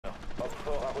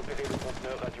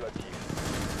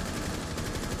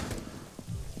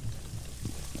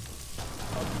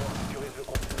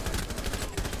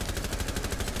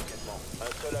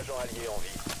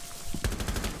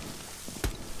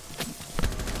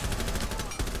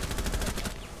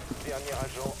Dernier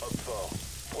agent, Hop fort.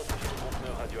 Protégez le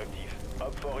conteneur radioactif.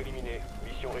 Hop fort éliminé.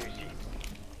 Mission réussie.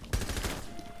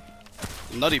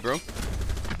 Nutty, bro.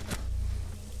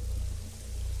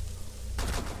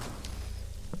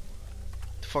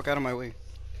 The fuck out of my way.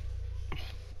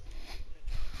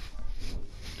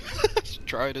 She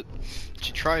tried it.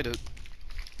 She tried it.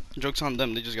 Joke's on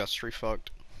them, they just got straight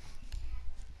fucked.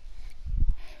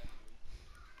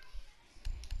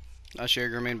 I share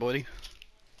your main buddy.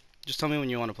 Just tell me when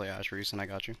you want to play Ash Reese and I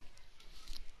got you.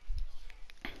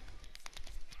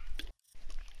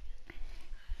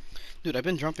 Dude, I've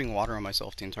been dumping water on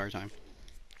myself the entire time.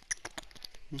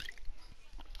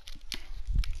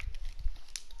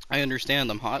 I understand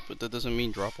I'm hot, but that doesn't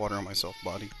mean drop water on myself,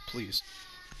 body. Please.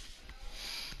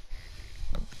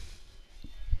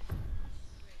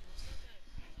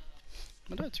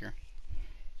 My dad's here.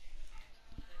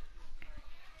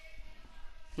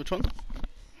 Which one?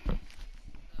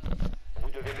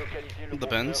 The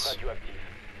Benz?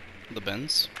 The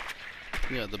Benz?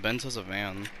 Yeah, the Benz has a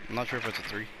van. I'm not sure if it's a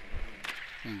 3.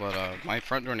 But my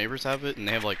front door neighbors have it, and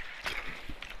they have like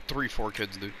 3-4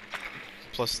 kids, dude.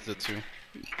 Plus the 2.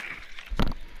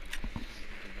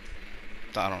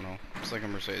 I don't know. It's like a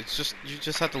Mercedes. It's just, you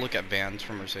just have to look at vans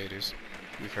from Mercedes.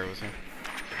 To be fair with you.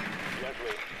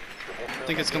 I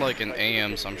think it's gonna like an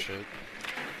AM some shit.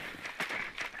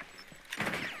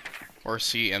 Or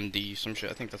CMD some shit.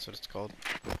 I think that's what it's called.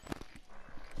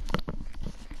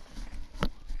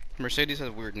 Mercedes has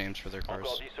weird names for their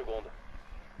cars.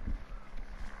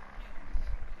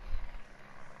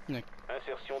 Nick.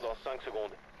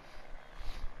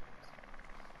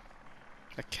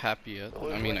 A Capia.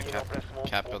 I mean a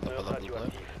Kappa the blah blah blah.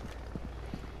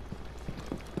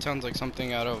 Sounds like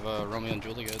something out of Romeo and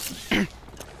Juliet.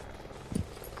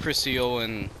 Crisio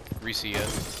and Riccia.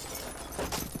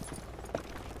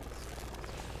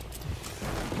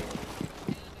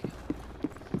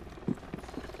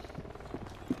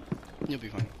 You'll be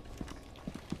fine.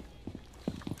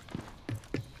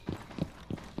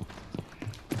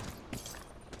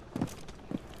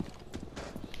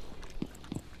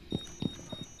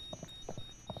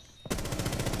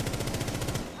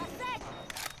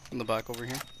 In the back over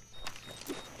here.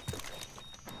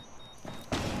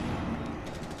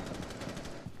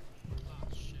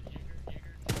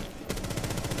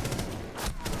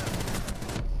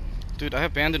 Dude, I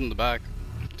have Bandit in the back.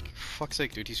 For fuck's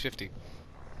sake, dude, he's 50.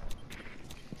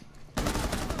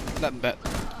 That bet.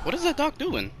 What is that dog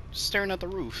doing? Just staring at the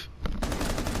roof.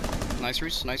 Nice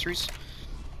Reese, nice Reese.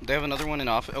 They have another one in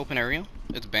open area.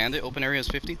 It's Bandit, open area is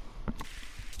 50.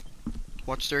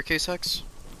 Watch staircase, Hex.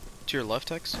 To your left,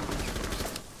 Hex.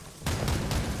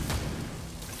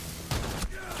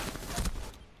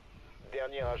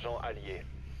 Dernier agent allié.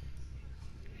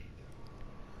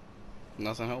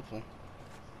 Nothing helpful.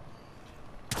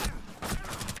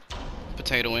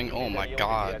 Potatoing, oh my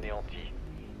god.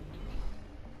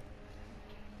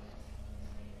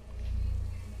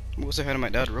 What's ahead of my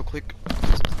dad real quick?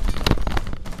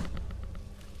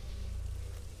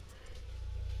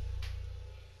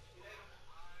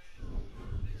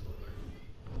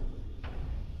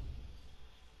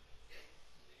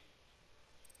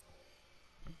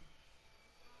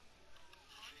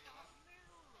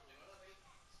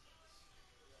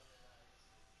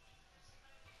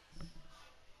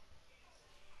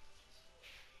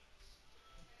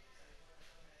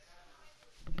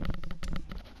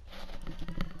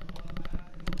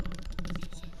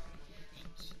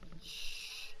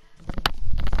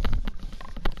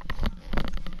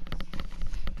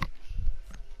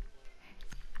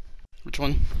 Which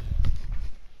one?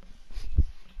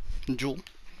 Jewel?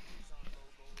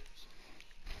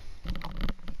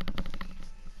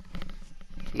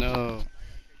 No.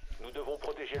 Nous devons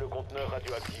protéger le conteneur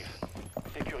radioactif.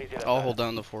 Sécuriser la I'll hold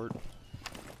down the fort.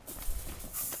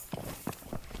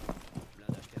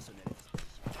 Blindage personnel.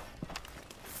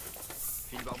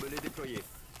 Fil barbelé déployé.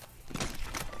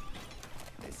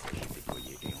 SAG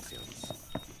déployé et en service.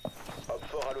 Hop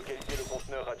fort a localisé le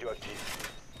conteneur radioactif.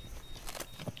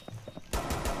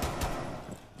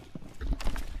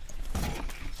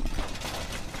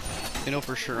 You know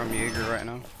for sure I'm Jaeger right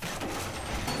now.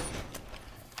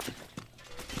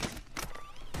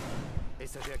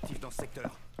 SAG actif dans ce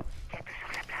secteur.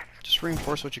 Just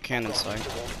reinforce what you can inside.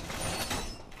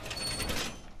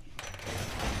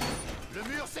 Le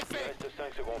mur c'est Il fait. reste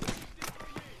 5 secondes.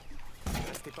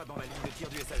 Restez pas dans la ligne de tir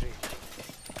du SAG.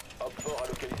 Hop fort a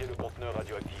localisé le conteneur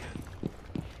radioactif.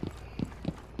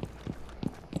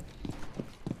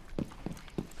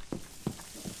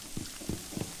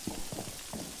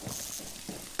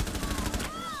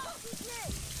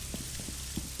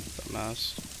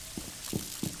 Mass.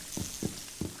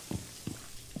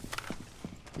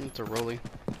 It's a rollie.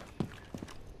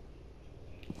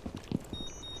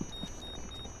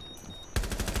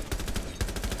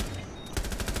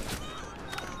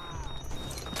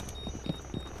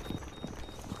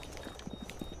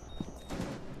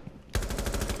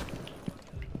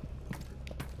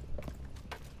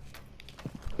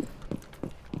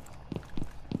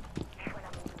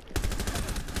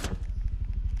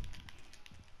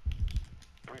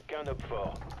 Plus qu'un op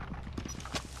fort.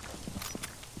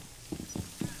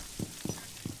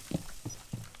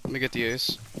 Let me get the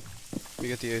ace. Let me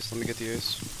get the ace. Let me get the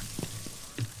ace.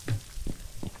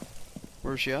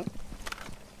 Where is she at?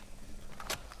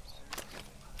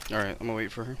 Alright, I'm gonna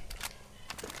wait for her.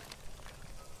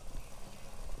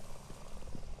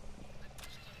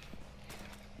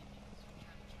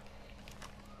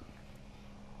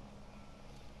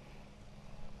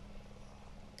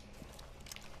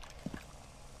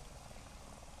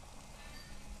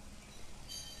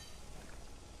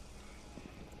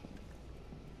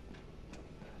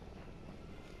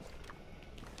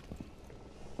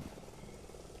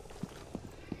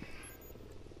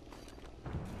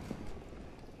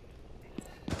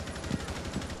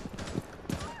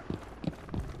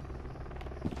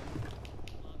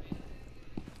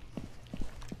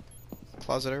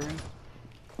 Closet area.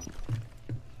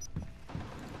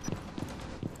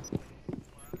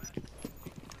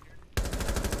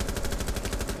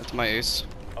 That's my ace.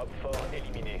 Op fort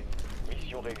éliminé.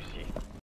 Mission réussie.